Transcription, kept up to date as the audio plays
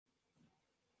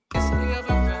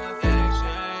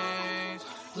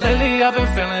Lately I've been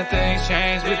feeling things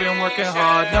change. We've been working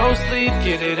hard, no sleep,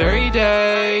 get it every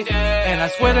day. And I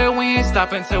swear that we ain't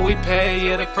stopping till we pay.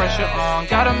 Yeah, the pressure on,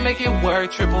 gotta make it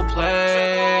work. Triple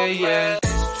play, yeah.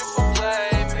 Triple play,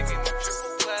 making it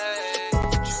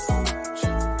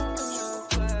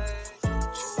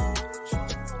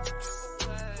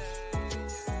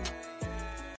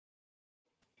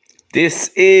This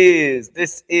is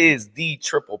the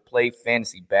Triple Play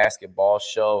Fantasy Basketball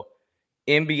Show,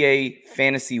 NBA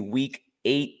Fantasy Week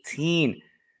 18.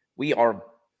 We are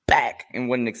back, and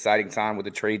what an exciting time with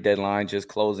the trade deadline just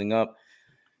closing up.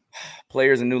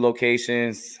 Players in new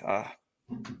locations.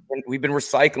 We've been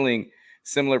recycling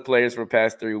similar players for the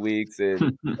past 3 weeks,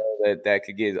 and that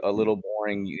could get a little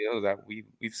boring. That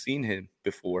we've seen him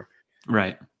before,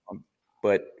 right?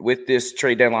 But with this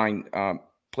trade deadline,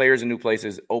 players in new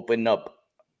places open up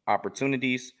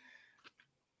opportunities.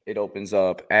 It opens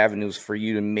up avenues for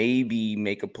you to maybe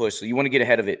make a push. So you want to get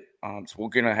ahead of it. So we're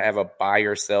going to have a buy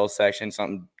or sell section,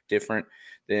 something different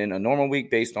than a normal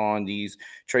week based on these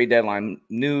trade deadline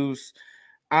news.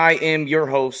 I am your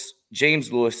host,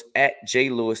 James Lewis, at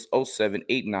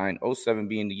JLewis0789, 07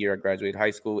 being the year I graduated high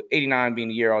school, 89 being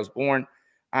the year I was born.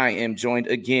 I am joined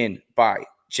again by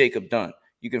Jacob Dunn.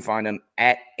 You can find him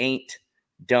at Ain't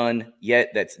Done Yet.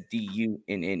 That's DUNNE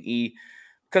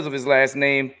because of his last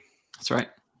name. That's right.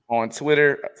 On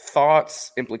Twitter,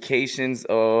 thoughts, implications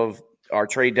of our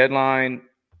trade deadline,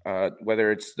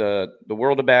 whether it's the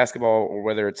world of basketball or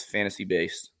whether it's fantasy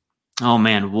based. Oh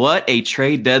man, what a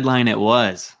trade deadline it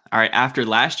was. All right, after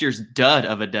last year's dud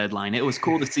of a deadline, it was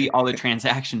cool to see all the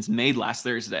transactions made last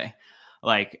Thursday.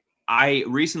 Like, I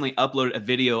recently uploaded a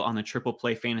video on the Triple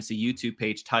Play Fantasy YouTube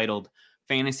page titled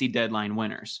Fantasy Deadline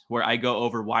Winners, where I go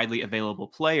over widely available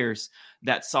players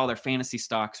that saw their fantasy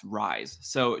stocks rise.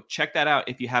 So check that out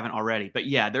if you haven't already. But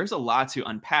yeah, there's a lot to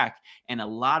unpack and a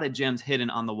lot of gems hidden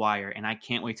on the wire, and I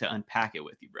can't wait to unpack it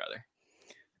with you, brother.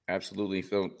 Absolutely.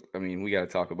 So, I mean, we got to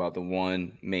talk about the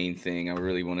one main thing. I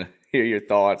really want to hear your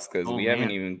thoughts because we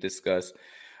haven't even discussed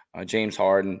James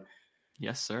Harden.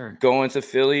 Yes, sir. Going to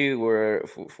Philly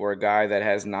for a guy that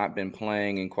has not been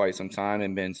playing in quite some time,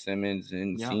 and Ben Simmons,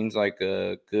 and seems like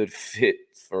a good fit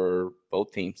for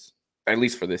both teams, at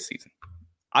least for this season.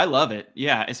 I love it.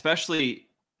 Yeah, especially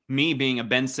me being a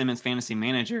Ben Simmons fantasy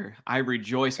manager. I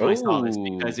rejoiced when I saw this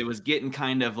because it was getting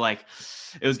kind of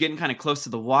close to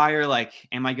the wire. Like,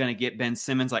 am I going to get Ben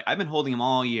Simmons? Like, I've been holding him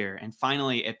all year, and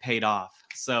finally it paid off.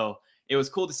 So it was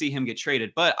cool to see him get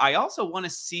traded. But I also want to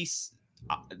see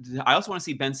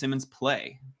Ben Simmons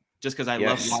play just because I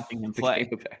love watching him play.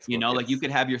 Like you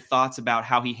could have your thoughts about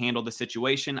how he handled the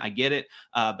situation. I get it.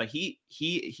 But he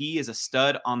is a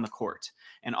stud on the court.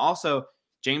 And also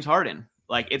James Harden.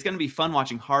 Like, it's going to be fun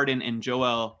watching Harden and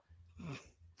Joel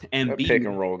Embiid. The pick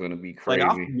and roll going to be crazy.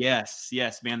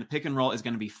 Yes, man. The pick and roll is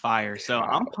going to be fire. So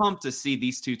I'm pumped to see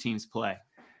these two teams play.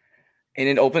 And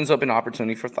it opens up an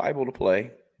opportunity for Thibault to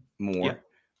play more. Yeah.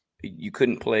 You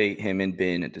couldn't play him and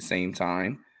Ben at the same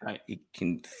time. Right. He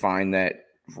can find that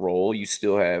role. You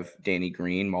still have Danny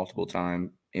Green,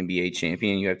 multiple-time NBA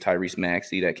champion. You have Tyrese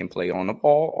Maxey that can play on the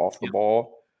ball, off the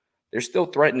ball. They're still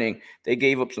threatening. They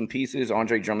gave up some pieces.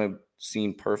 Andre Drummond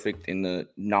seemed perfect in the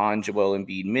non-Joel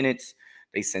Embiid minutes.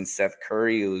 They sent Seth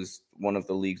Curry, who's one of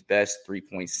the league's best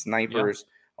three-point snipers,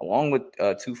 along with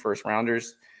 2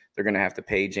 first-rounders. They're going to have to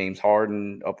pay James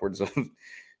Harden upwards of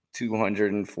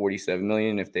 $247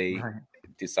 million if they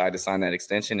decide to sign that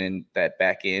extension. And that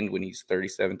back end, when he's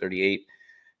 37, 38,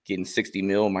 getting $60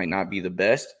 million might not be the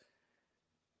best.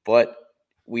 But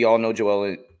we all know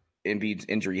Joel Embiid's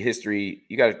injury history.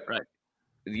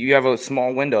 You have a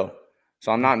small window.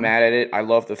 So I'm not mad at it. I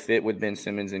love the fit with Ben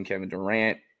Simmons and Kevin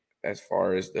Durant as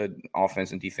far as the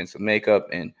offense and defensive makeup.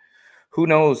 And who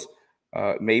knows,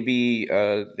 maybe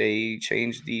they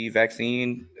change the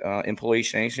vaccine employee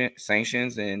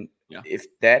sanctions. And if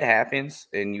that happens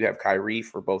and you have Kyrie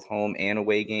for both home and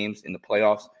away games in the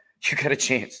playoffs, you got a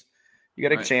chance. You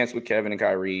got a chance with Kevin and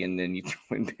Kyrie, and then you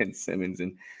throw in Ben Simmons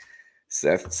and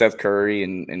Seth Curry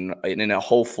and a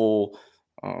hopeful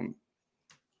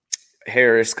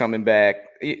Harris coming back.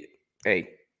 Hey,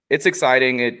 it's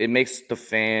exciting. It makes the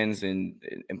fans and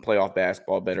playoff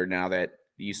basketball better now that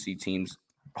you see teams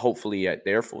hopefully at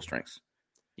their full strengths.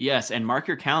 Yes, and mark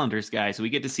your calendars, guys. We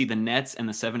get to see the Nets and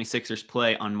the 76ers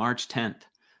play on March 10th.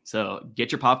 So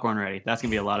get your popcorn ready. That's going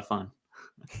to be a lot of fun.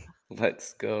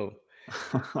 Let's go.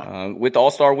 With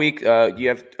All-Star Week, you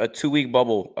have a 2-week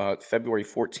bubble, February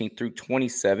 14th through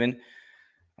 27.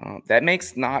 That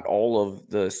makes not all of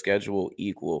the schedule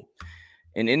equal.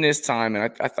 And in this time,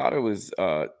 and I thought it was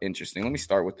interesting. Let me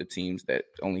start with the teams that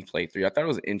only played 3. I thought it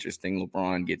was interesting.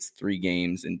 LeBron gets 3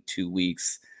 games in 2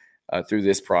 weeks through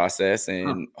this process,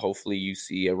 and hopefully you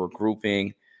see a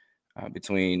regrouping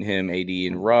between him, AD,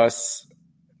 and Russ.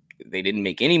 They didn't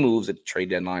make any moves at the trade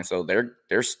deadline, so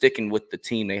they're sticking with the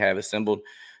team they have assembled.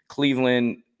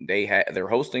 Cleveland, they're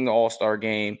hosting the All-Star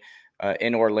game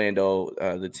in Orlando,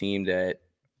 the team that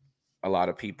a lot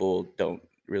of people don't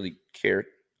really care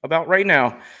about right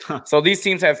now. So these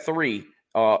teams have 3.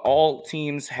 All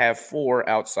teams have 4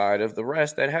 outside of the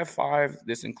rest that have 5.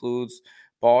 This includes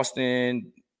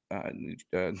Boston,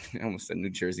 I almost said New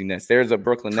Jersey Nets. There's a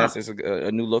Brooklyn Nets. There's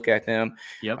a new look at them.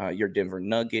 Yep. Your Denver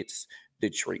Nuggets,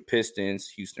 Detroit Pistons,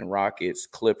 Houston Rockets,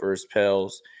 Clippers,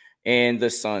 Pels, and the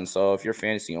Suns. So if you're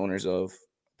fantasy owners of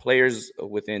players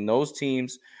within those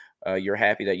teams, you're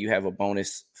happy that you have a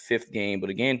bonus 5th game. But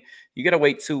again, you got to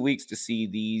wait 2 weeks to see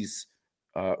these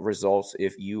results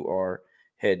if you are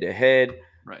head-to-head.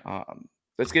 Right.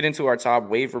 Let's get into our top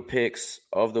waiver picks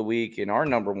of the week. And our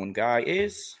number 1 guy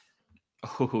is...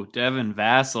 Devin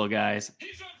Vassell, guys.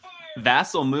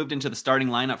 Vassell moved into the starting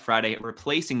lineup Friday,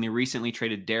 replacing the recently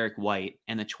traded Derek White,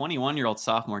 and the 21-year-old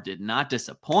sophomore did not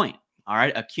disappoint. All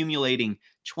right, accumulating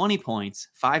 20 points,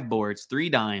 5 boards, 3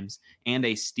 dimes, and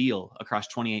a steal across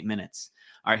 28 minutes.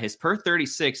 All right, his per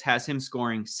 36 has him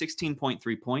scoring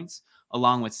 16.3 points,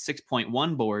 along with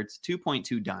 6.1 boards,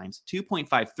 2.2 dimes,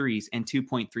 2.5 threes, and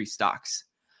 2.3 stocks.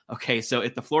 Okay, so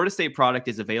if the Florida State product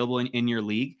is available in your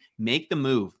league, make the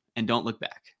move and don't look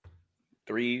back.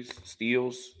 Threes,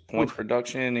 steals, points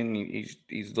production, and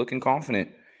he's looking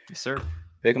confident. Yes, sir.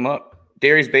 Pick him up.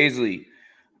 Darius Bazley,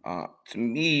 to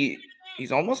me,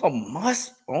 he's almost a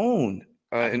must-own.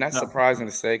 And that's surprising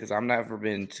to say because I've never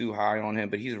been too high on him,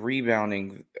 but he's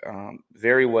rebounding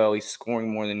very well. He's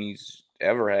scoring more than he's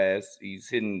ever has. He's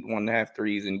hitting 1.5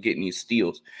 threes and getting his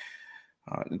steals.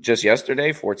 Just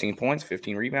yesterday, 14 points,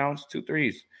 15 rebounds, 2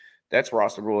 threes. That's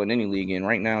rosterable in any league. And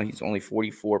right now, he's only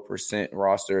 44%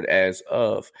 rostered as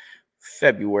of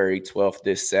February 12th,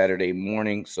 this Saturday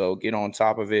morning. So get on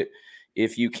top of it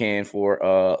if you can for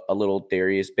a little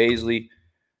Darius Bazley,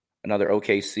 another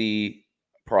OKC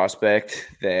prospect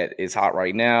that is hot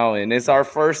right now. And it's our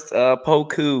first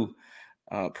Poku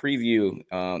preview.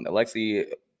 Alexei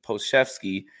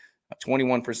Poshevsky,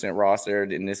 21%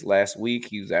 rostered in this last week.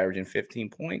 He was averaging 15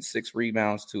 points, 6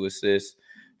 rebounds, 2 assists,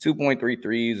 2.3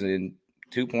 threes, and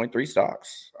 2.3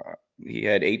 stocks. He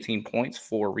had 18 points,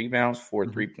 4 rebounds, 4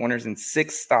 3-pointers, and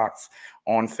 6 stocks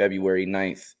on February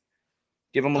 9th.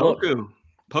 Give him a look.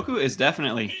 Poku is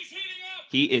definitely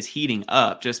he is heating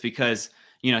up just because,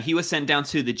 he was sent down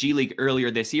to the G League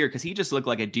earlier this year because he just looked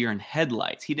like a deer in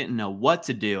headlights. He didn't know what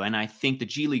to do. And I think the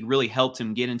G League really helped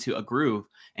him get into a groove.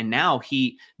 And now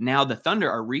the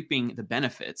Thunder are reaping the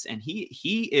benefits. And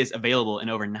he is available in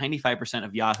over 95%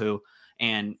 of Yahoo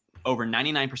and over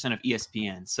 99% of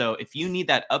ESPN. So if you need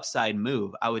that upside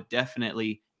move, I would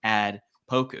definitely add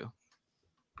Poku.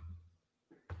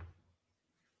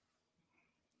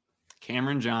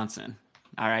 Cameron Johnson.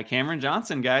 All right, Cameron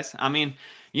Johnson, guys. I mean,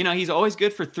 he's always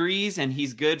good for threes and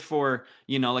he's good for,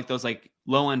 like those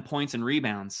low-end points and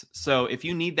rebounds. So if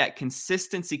you need that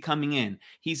consistency coming in,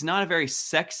 he's not a very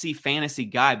sexy fantasy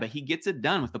guy, but he gets it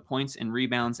done with the points and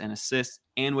rebounds and assists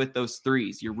and with those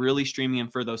threes. You're really streaming him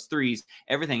for those threes.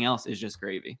 Everything else is just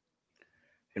gravy.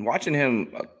 And watching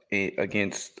him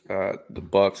against the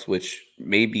Bucks, which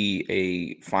may be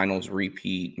a finals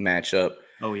repeat matchup.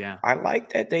 Oh, yeah. I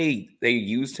like that they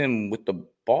used him with the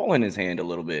ball in his hand a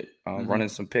little bit, running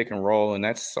some pick and roll. And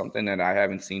that's something that I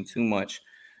haven't seen too much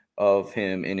of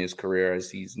him in his career,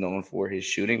 as he's known for his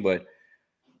shooting. But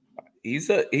he's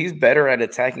better at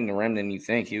attacking the rim than you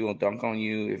think. He will dunk on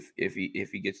you if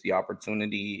he gets the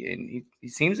opportunity. And he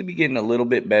seems to be getting a little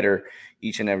bit better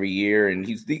each and every year. And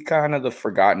he's the kind of the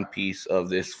forgotten piece of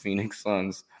this Phoenix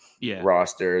Suns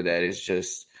roster that is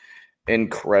just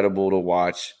incredible to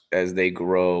watch as they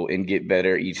grow and get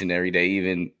better each and every day.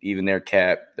 Even their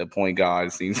cap, the point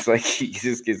guard, seems like he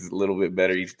just gets a little bit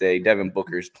better each day. Devin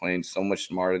Booker's playing so much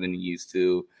smarter than he used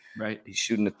to. Right. He's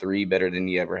shooting a 3 better than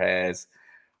he ever has.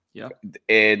 Yeah.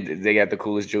 And they got the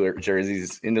coolest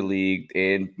jerseys in the league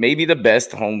and maybe the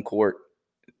best home court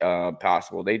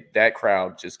possible. That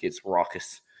crowd just gets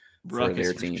raucous for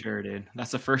their team. Sure, dude.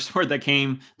 That's the first word that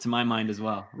came to my mind as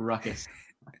well. Ruckus.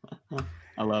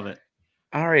 I love it.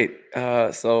 All right.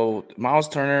 So Miles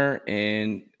Turner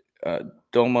and Doma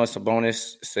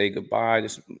Sabonis say goodbye.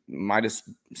 This might have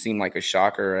seemed like a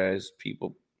shocker as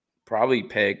people probably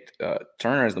pegged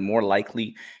Turner as the more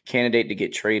likely candidate to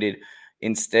get traded.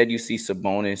 Instead, you see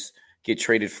Sabonis get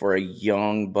traded for a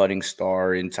young budding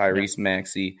star in Tyrese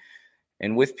Maxey.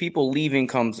 And with people leaving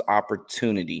comes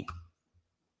opportunity.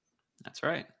 That's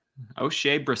right.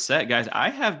 O'Shea Brissett, guys. I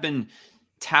have been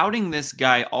touting this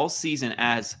guy all season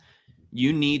as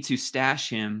you need to stash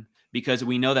him because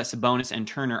we know that Sabonis and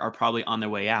Turner are probably on their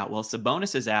way out. Well,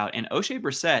 Sabonis is out, and O'Shea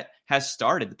Brissett has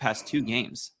started the past 2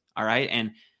 games. All right.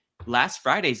 And last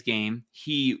Friday's game,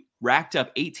 he racked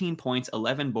up 18 points,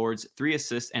 11 boards, 3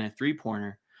 assists, and a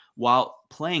 3-pointer while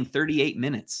playing 38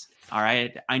 minutes. All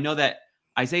right. I know that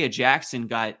Isaiah Jackson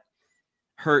got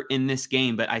hurt in this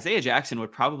game, but Isaiah Jackson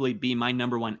would probably be my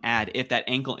number 1 add if that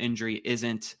ankle injury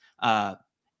isn't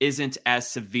as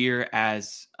severe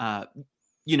as,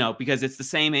 because it's the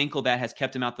same ankle that has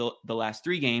kept him out the last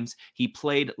 3 games. He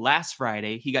played last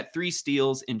Friday. He got 3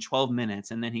 steals in 12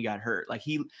 minutes, and then he got hurt.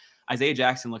 Isaiah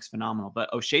Jackson looks phenomenal,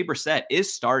 but O'Shea Brissett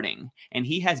is starting, and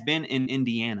he has been in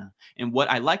Indiana. And what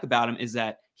I like about him is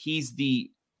that he's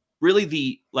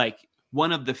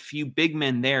one of the few big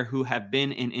men there who have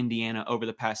been in Indiana over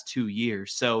the past 2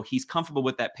 years. So he's comfortable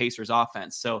with that Pacers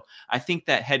offense. So I think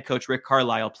that head coach Rick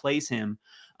Carlisle plays him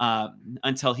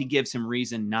until he gives him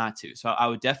reason not to. So I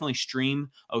would definitely stream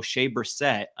O'Shea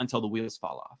Brissett until the wheels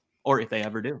fall off, or if they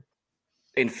ever do.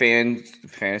 And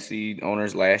fantasy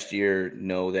owners last year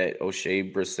know that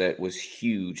O'Shea Brissett was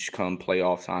huge come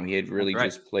playoff time. He had really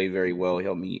just played very well. He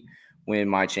helped me win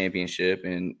my championship,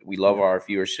 and we love our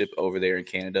viewership over there in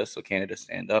Canada. So Canada,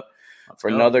 stand up. Let's for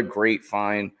go. Another great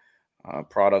fine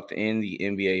product in the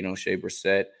NBA, O'Shea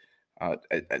Brissett.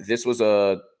 This was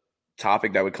a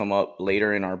topic that would come up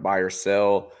later in our buy or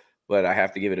sell, but I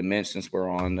have to give it a mention since we're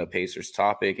on the Pacers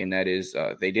topic, and that is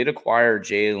they did acquire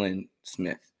Jalen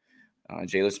Smith.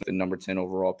 Jalen Smith, the number 10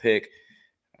 overall pick.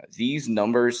 These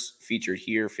numbers featured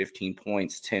here, 15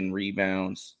 points, 10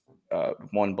 rebounds,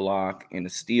 1 block, and a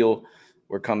steal,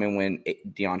 were coming when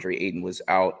DeAndre Ayton was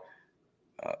out.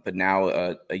 But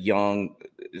now a young,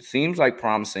 it seems like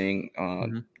promising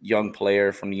young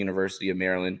player from the University of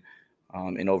Maryland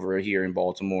and over here in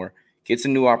Baltimore gets a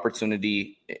new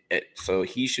opportunity. So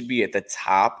he should be at the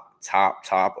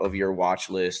top of your watch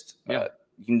list. Yeah.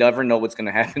 You never know what's going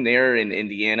to happen there in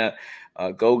Indiana.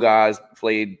 Go guys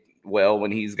played well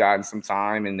when he's gotten some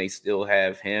time, and they still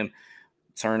have him.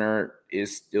 Turner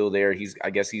is still there.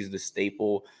 I guess he's the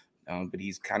staple, but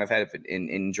he's kind of had an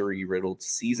injury-riddled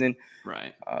season.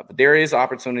 Right. But there is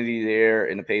opportunity there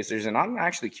in the Pacers, and I'm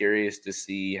actually curious to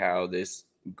see how this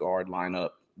guard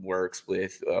lineup works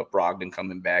with Brogdon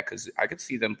coming back, because I could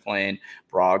see them playing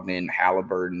Brogdon,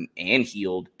 Halliburton, and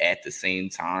Hield at the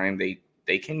same time.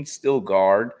 They can still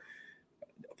guard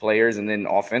players, and then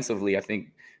offensively, I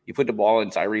think you put the ball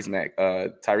in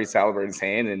Tyrese Halliburton's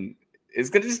hand, and it's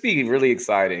going to just be really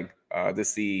exciting to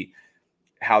see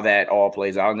how that all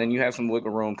plays out. And then you have some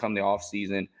wiggle room come the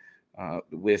offseason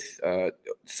with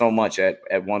so much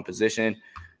at one position.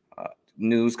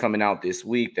 News coming out this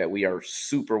week that we are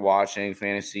super watching,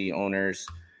 fantasy owners.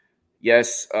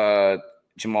 Yes,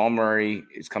 Jamal Murray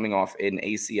is coming off an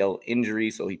ACL injury,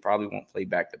 so he probably won't play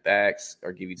back-to-backs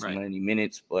or give you too many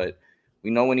minutes. But we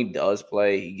know when he does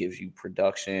play, he gives you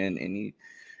production, and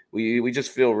we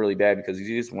just feel really bad because he's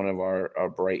just one of our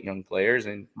bright young players.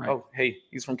 And,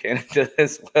 he's from Canada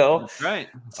as well. That's right.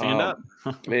 Stand up.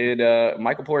 And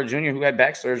Michael Porter Jr., who had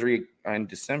back surgery in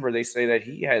December, they say that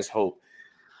he has hope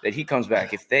that he comes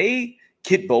back. If they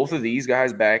get both of these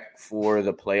guys back for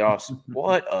the playoffs,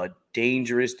 what a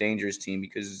dangerous team,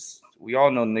 because we all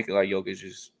know Nikola Jokic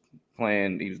is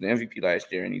playing. He was the MVP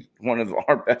last year, and he's one of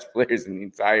our best players in the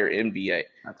entire NBA.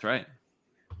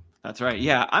 That's right.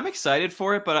 Yeah, I'm excited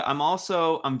for it, but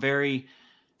I'm very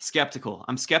skeptical.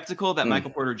 I'm skeptical that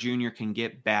Michael Porter Jr. can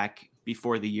get back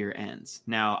before the year ends.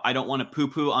 Now, I don't want to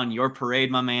poo-poo on your parade,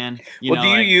 my man. Do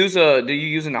you use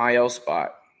an IL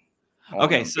spot?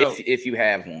 Okay, so if you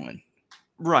have one.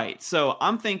 Right. So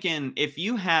I'm thinking if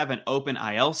you have an open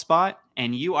IL spot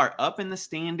and you are up in the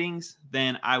standings,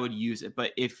 then I would use it.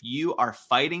 But if you are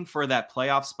fighting for that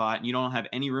playoff spot and you don't have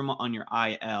any room on your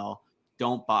IL,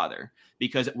 don't bother,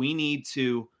 because we need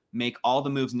to make all the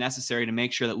moves necessary to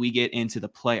make sure that we get into the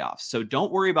playoffs. So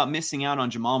don't worry about missing out on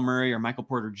Jamal Murray or Michael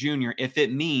Porter Jr. if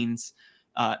it means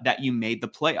that you made the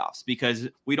playoffs, because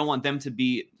we don't want them to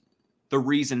be the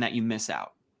reason that you miss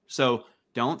out. So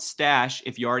don't stash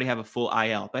if you already have a full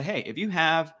IL. But hey, if you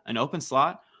have an open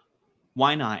slot,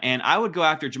 why not? And I would go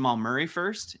after Jamal Murray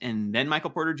first and then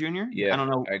Michael Porter Jr. Yeah, I don't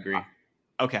know. I agree.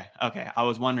 Okay. I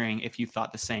was wondering if you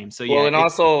thought the same. So yeah. Well, and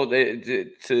also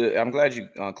I'm glad you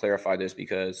clarified this,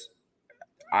 because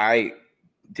I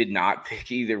did not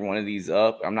pick either one of these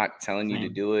up. I'm not telling you to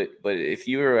do it, but if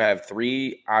you have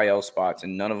 3 IL spots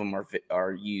and none of them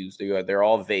are used, they're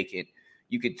all vacant,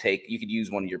 you could use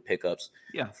one of your pickups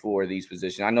for these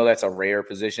positions. I know that's a rare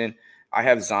position. I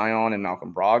have Zion and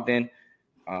Malcolm Brogdon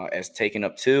as taking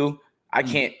up 2. I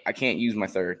can't use my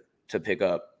third to pick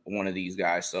up one of these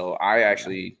guys. So I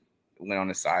actually went on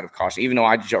the side of caution, even though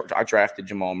I drafted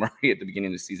Jamal Murray at the beginning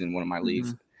of the season in one of my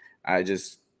leagues. I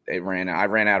ran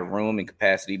out of room and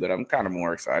capacity, but I'm kind of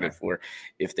more excited for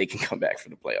if they can come back for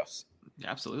the playoffs.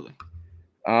 Absolutely.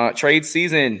 Trade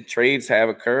season. Trades have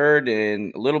occurred,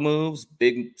 and little moves,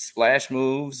 big splash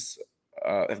moves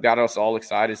have got us all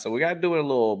excited. So we got to do a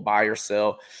little buy or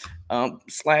sell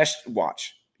 /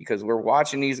 watch, because we're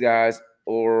watching these guys,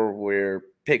 or we're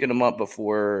picking them up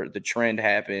before the trend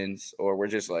happens, or we're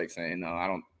just like saying,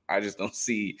 no, I just don't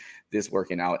see this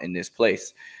working out in this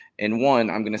place. And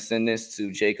I'm going to send this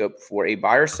to Jacob for a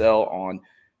buy or sell on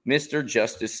Mr.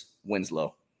 Justice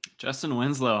Winslow. Justin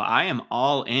Winslow. I am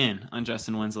all in on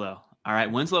Justin Winslow. All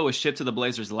right. Winslow was shipped to the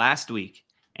Blazers last week,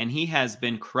 and he has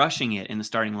been crushing it in the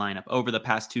starting lineup over the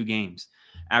past 2 games,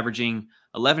 averaging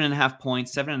 11.5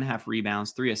 points, 7.5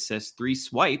 rebounds, 3 assists, 3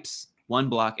 swipes, 1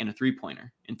 block, and a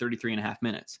 3-pointer in 33.5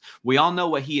 minutes. We all know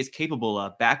what he is capable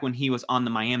of. Back when he was on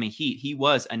the Miami Heat, he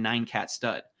was a 9-cat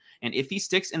stud. And if he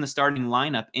sticks in the starting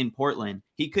lineup in Portland,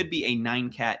 he could be a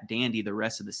 9-cat dandy the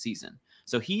rest of the season.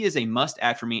 So he is a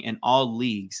must-add for me in all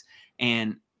leagues,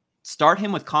 and start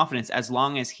him with confidence as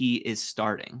long as he is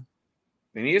starting.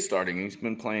 And he is starting. He's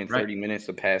been playing 30 minutes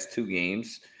the past 2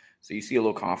 games. So you see a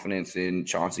little confidence in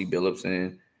Chauncey Billups,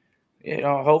 and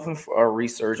hoping for a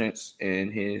resurgence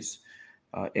in his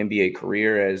NBA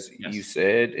career, as you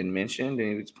said and mentioned.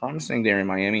 And it was promising there in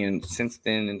Miami, and since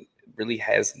then it really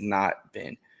has not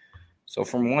been. So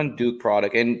from one Duke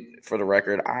product, and for the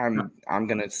record, I'm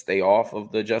gonna stay off of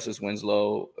the Justice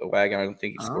Winslow wagon. I don't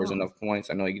think he scores enough points.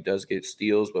 I know he does get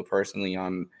steals, but personally,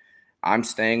 I'm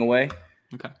staying away.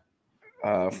 Okay.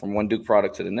 From one Duke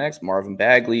product to the next, Marvin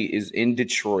Bagley is in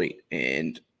Detroit,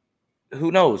 and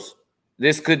who knows?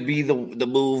 This could be the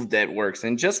move that works.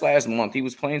 And just last month, he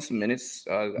was playing some minutes.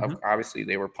 Obviously,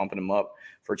 they were pumping him up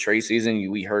for trade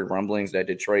season. We heard rumblings that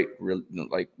Detroit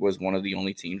was one of the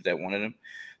only teams that wanted him.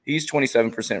 He's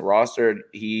 27% rostered.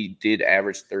 He did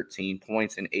average 13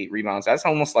 points and 8 rebounds. That's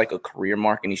almost like a career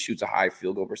mark, and he shoots a high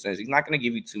field goal percentage. He's not going to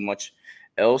give you too much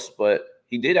else, but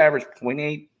he did average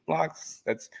 0.8 blocks.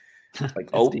 That's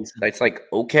like that's like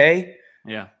okay.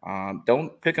 Yeah.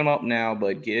 Don't pick him up now,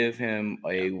 but give him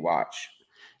a watch.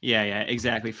 Yeah,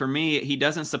 exactly. For me, he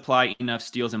doesn't supply enough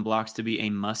steals and blocks to be a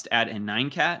must-add in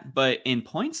 9-cat, but in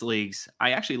points leagues,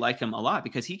 I actually like him a lot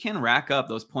because he can rack up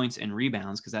those points and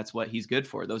rebounds because that's what he's good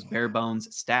for, those bare bones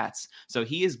stats. So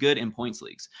he is good in points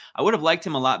leagues. I would have liked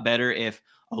him a lot better if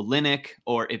Olynyk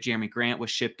or if Jeremy Grant was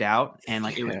shipped out and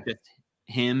it was just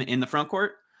him in the front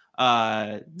court.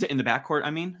 In the backcourt,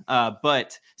 I mean.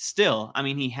 But still, I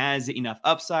mean, he has enough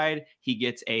upside. He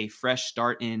gets a fresh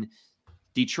start in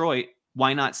Detroit.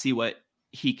 Why not see what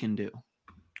he can do?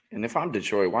 And if I'm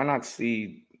Detroit, why not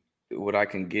see what I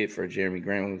can get for Jeremy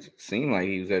Grant? It seemed like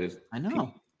he was at his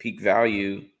peak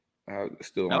value,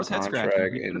 still on contract.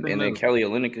 And then Kelly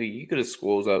Olynyk, you could have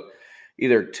squeezed up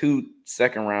either 2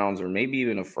 second rounds or maybe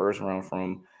even a first round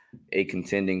from a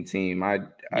contending team. I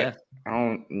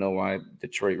don't know why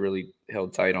Detroit really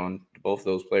held tight on both of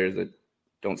those players that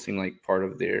don't seem like part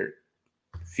of their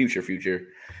future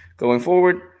going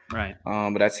forward. Right.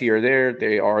 But that's here or there.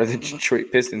 They are the Detroit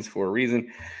Pistons for a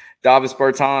reason. Davis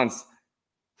Bertans,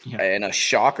 and a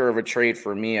shocker of a trade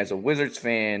for me as a Wizards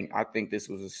fan. I think this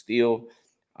was a steal.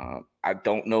 I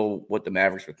don't know what the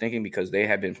Mavericks were thinking because they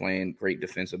have been playing great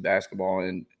defensive basketball,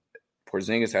 and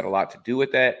Porzingis had a lot to do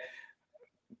with that.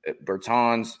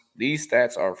 Bertans, these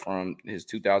stats are from his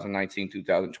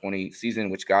 2019-2020 season,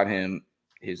 which got him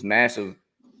his massive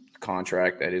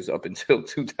contract that is up until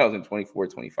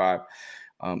 2024-25.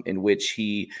 In which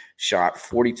he shot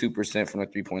 42% from the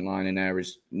three-point line and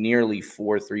averaged nearly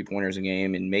 4 3-pointers a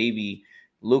game. And maybe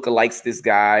Luka likes this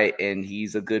guy and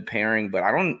he's a good pairing, but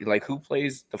I don't who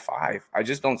plays the 5. I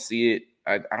just don't see it.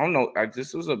 I don't know.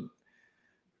 This was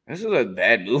a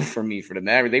bad move for me for the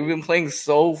Mavericks. They've been playing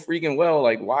so freaking well.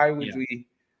 Why would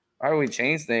we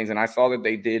change things? And I saw that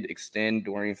they did extend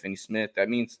Dorian Finney-Smith. That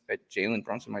means that Jalen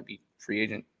Brunson might be free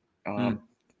agent,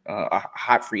 a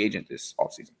hot free agent this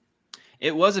offseason.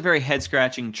 It was a very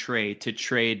head-scratching trade to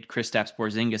trade Kristaps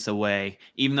Porzingis away,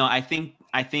 even though I think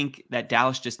that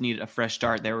Dallas just needed a fresh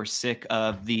start. They were sick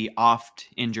of the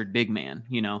oft-injured big man.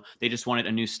 They just wanted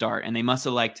a new start, and they must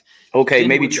have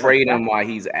maybe trade him while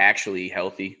he's actually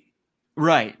healthy.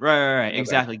 Right. Okay.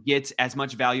 Exactly. Get as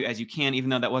much value as you can,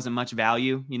 even though that wasn't much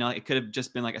value. It could have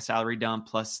just been like a salary dump.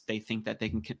 Plus, they think that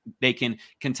they can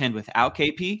contend without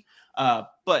KP.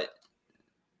 But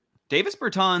Davis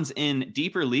Bertans in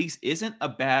deeper leagues isn't a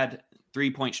bad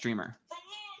 3-point streamer.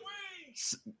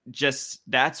 Just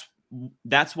that's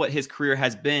what his career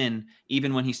has been.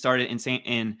 Even when he started in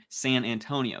San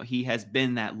Antonio, he has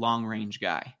been that long range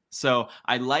guy. So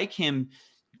I like him.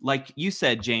 Like you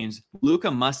said, James, Luka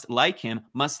must like him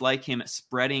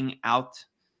spreading out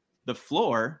the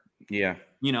floor. Yeah.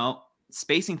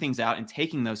 Spacing things out and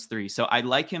taking those threes. So I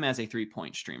like him as a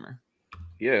 3-point streamer.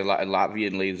 Yeah,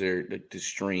 Latvian laser to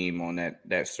stream on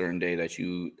that certain day that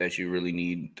you really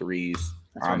need threes.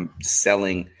 I'm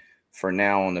selling for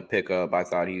now on the pickup. I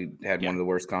thought he had one of the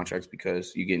worst contracts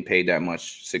because you're getting paid that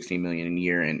much, $16 million a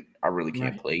year, and I really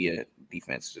can't play yet.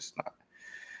 Defense is just not.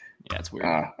 Yeah, it's weird.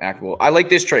 Actable. I like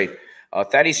this trade.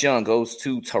 Thaddeus Young goes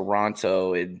to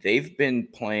Toronto, and they've been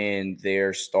playing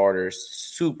their starters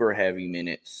super heavy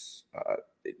minutes,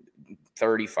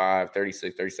 35,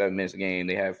 36, 37 minutes a game.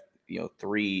 They have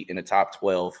 3 in the top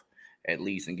 12 at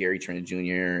least, and Gary Trent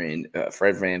Jr. and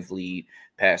Fred VanVleet,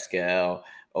 Pascal,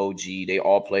 OG. They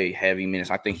all play heavy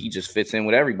minutes. I think he just fits in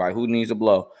with everybody. Who needs a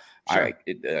blow? Sure.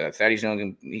 Thaddeus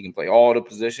Young, he can play all the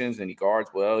positions, and he guards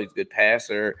well. He's a good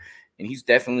passer. And he's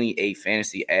definitely a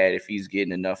fantasy ad if he's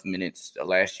getting enough minutes.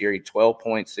 Last year, he 12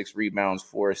 points, 6 rebounds,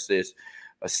 4 assists,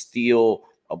 a steal,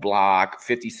 a block,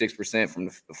 56%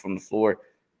 from the floor.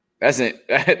 That's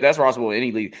rosterable in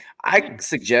any league. I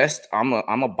suggest I'm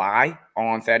a buy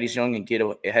on Thaddeus Young and get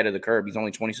ahead of the curve. He's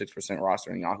only 26%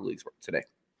 roster in Yahoo leagues today.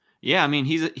 Yeah, I mean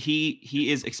he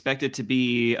is expected to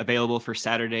be available for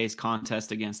Saturday's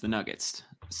contest against the Nuggets.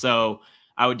 So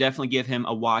I would definitely give him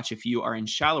a watch if you are in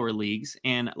shallower leagues.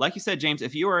 And like you said, James,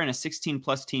 if you are in a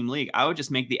 16-plus team league, I would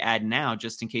just make the ad now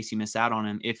just in case you miss out on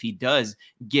him if he does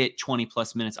get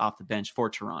 20-plus minutes off the bench for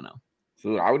Toronto.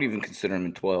 So I would even consider him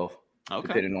in 12,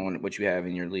 depending on what you have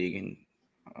in your league. And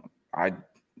I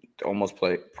almost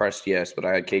pressed yes, but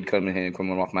I had Cade Cunningham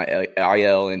coming off my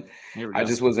IL, and I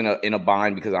just was in a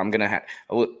bind because I'm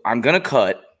gonna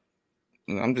cut.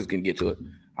 I'm just gonna get to it.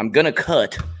 I'm gonna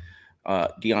cut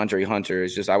DeAndre Hunter.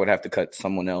 It's just I would have to cut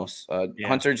someone else.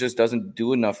 Hunter just doesn't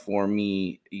do enough for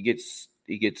me. He gets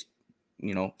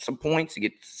some points. He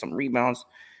gets some rebounds.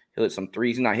 He'll hit some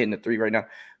threes. He's not hitting the 3 right now,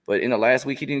 but in the last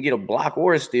week he didn't get a block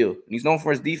or a steal. And he's known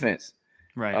for his defense.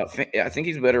 Right. I think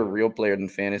he's a better real player than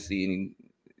fantasy, and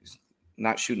he's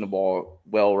not shooting the ball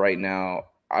well right now.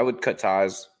 I would cut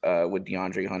ties with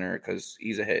DeAndre Hunter because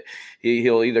he's a hit.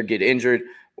 He'll either get injured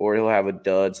or he'll have a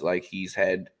duds like he's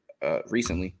had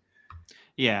recently.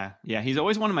 Yeah. He's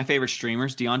always one of my favorite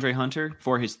streamers, DeAndre Hunter,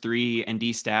 for his 3 and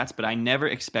D stats, but I never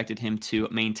expected him to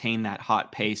maintain that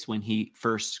hot pace when he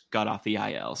first got off the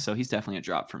IL. So he's definitely a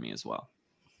drop for me as well.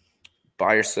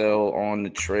 Buy or sell on the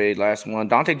trade. Last one.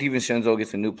 Dante DiVincenzo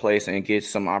gets a new place and gets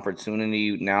some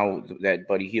opportunity now that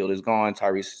Buddy Hield is gone.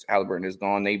 Tyrese Halliburton is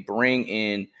gone. They bring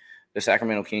in the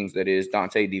Sacramento Kings, that is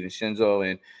Dante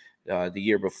DiVincenzo. And the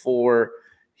year before,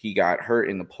 he got hurt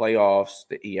in the playoffs.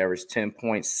 He averaged 10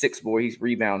 points, 6 boards. He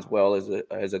rebounds well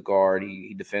as a guard.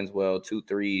 He defends well, 2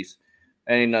 threes.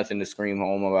 That ain't nothing to scream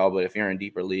home about. But if you're in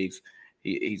deeper leagues,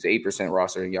 he's 8%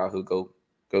 roster in Yahoo. Go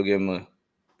give him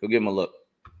a look.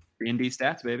 3 and D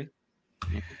stats, baby.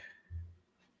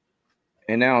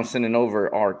 And now I'm sending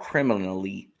over our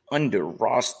criminally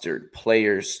under-rostered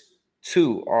players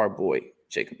to our boy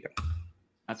Jacob Young.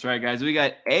 That's right, guys. We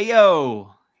got Ayo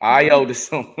to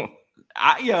someone.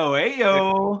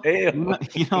 Ayo.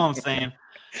 You know what I'm saying?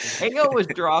 Ayo was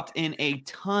dropped in a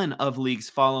ton of leagues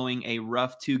following a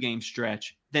rough 2-game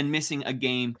stretch, then missing a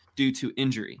game due to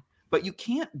injury. But you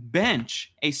can't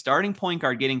bench a starting point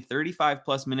guard getting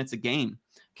 35-plus minutes a game.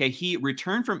 Okay, he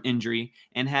returned from injury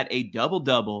and had a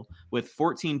double-double with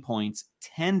 14 points,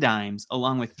 10 dimes,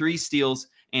 along with 3 steals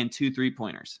and 2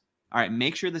 3-pointers. All right,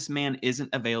 make sure this man isn't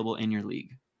available in your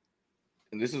league.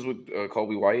 And this is with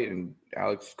Kobe White and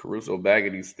Alex Caruso back,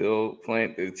 and he's still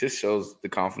playing. It just shows the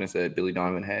confidence that Billy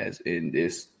Donovan has in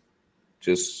this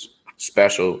just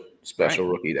special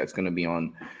rookie that's going to be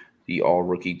on the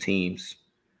all-rookie teams.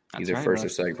 Either first or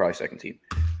second, probably second team.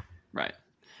 Right.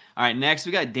 All right, next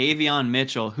we got Davion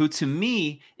Mitchell, who to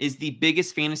me is the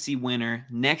biggest fantasy winner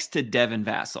next to Devin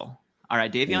Vassell. All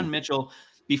right, Davion Mitchell,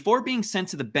 before being sent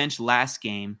to the bench last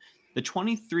game, the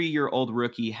 23-year-old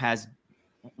rookie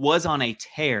was on a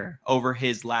tear over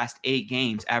his last 8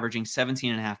 games, averaging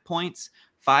 17.5 points,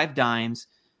 5 dimes,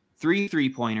 3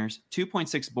 3-pointers,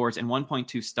 2.6 boards, and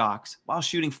 1.2 stocks, while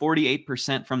shooting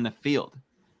 48% from the field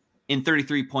in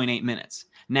 33.8 minutes.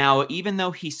 Now, even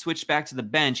though he switched back to the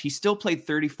bench, he still played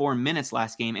 34 minutes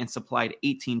last game and supplied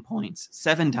 18 points,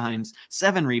 7 dimes,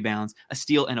 7 rebounds, a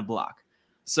steal, and a block.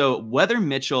 So whether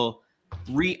Mitchell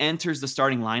re-enters the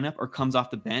starting lineup or comes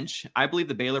off the bench, I believe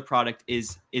the Baylor product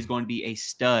is going to be a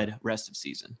stud rest of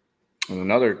season.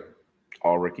 Another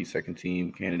all-rookie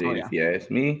second-team candidate, if you ask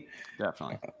me.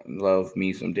 Definitely. Love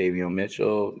me some Davion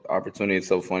Mitchell. Opportunity is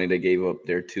so funny. They gave up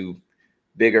their 2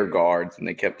 bigger guards and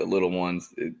they kept the little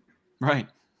ones. Right.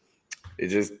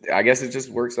 I guess it just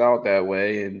works out that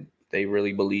way. And they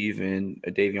really believe in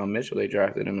Davion Mitchell. They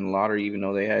drafted him in the lottery, even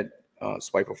though they had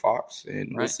Swiper Fox.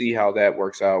 And we'll see how that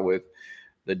works out with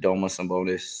the Domas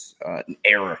Sabonis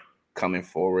era coming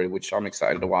forward, which I'm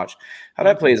excited to watch how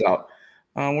that plays out.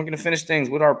 We're going to finish things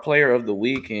with our player of the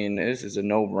week, and this is a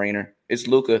no-brainer. It's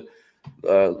Luka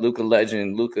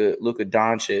legend, Luka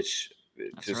Doncic.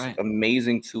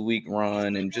 Amazing 2-week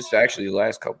run, and just actually the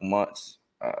last couple months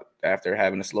after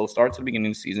having a slow start to the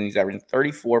beginning of the season, he's averaging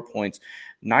 34 points,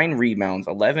 9 rebounds,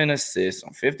 11 assists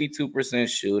on 52%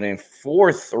 shooting,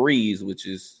 4 threes, which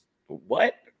is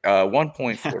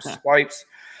 1.4 swipes.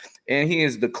 And he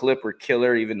is the Clipper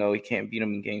killer, even though he can't beat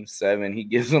them in Game 7. He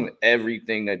gives them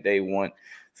everything that they want.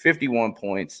 51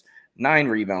 points, 9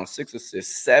 rebounds, 6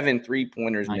 assists, 7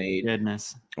 3-pointers made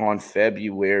on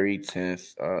February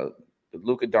 10th.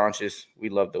 Luka Doncic, we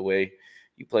love the way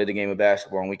you play the game of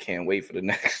basketball, and we can't wait for the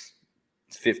next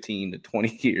 15 to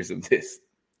 20 years of this.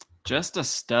 Just a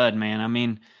stud, man. I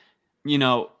mean,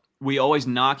 we always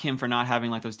knock him for not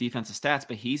having like those defensive stats,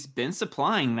 but he's been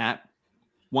supplying that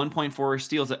 1.4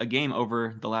 steals a game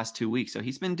over the last 2 weeks. So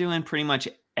he's been doing pretty much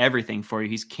everything for you.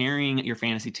 He's carrying your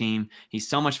fantasy team. He's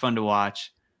so much fun to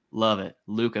watch. Love it.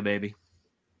 Luka, baby.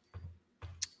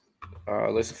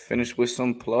 Let's finish with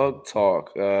some plug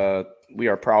talk. We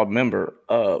are a proud member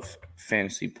of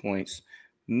Fantasy Points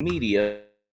Media.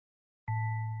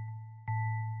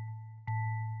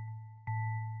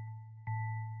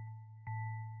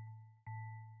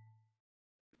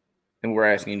 And we're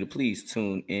asking you to please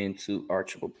tune into our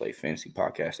Triple Play Fantasy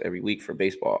Podcast every week for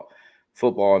baseball,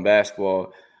 football, and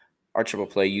basketball. Our Triple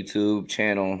Play YouTube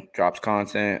channel drops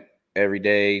content every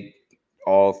day,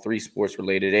 all 3 sports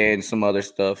related and some other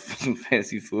stuff, some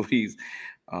fantasy foodies.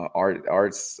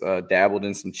 Art's dabbled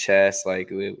in some chess. Like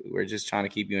we're just trying to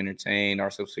keep you entertained.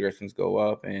 Our subscriptions go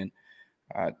up, and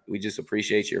we just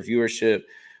appreciate your viewership,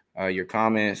 your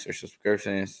comments, your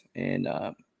subscriptions, and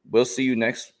we'll see you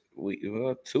next week.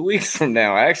 2 weeks from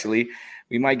now, actually.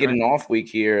 We might get an off week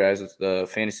here as the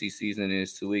fantasy season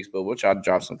is 2 weeks, but we'll try to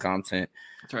drop some content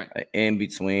in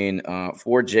between.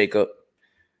 For Jacob,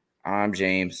 I'm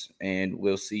James, and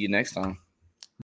we'll see you next time.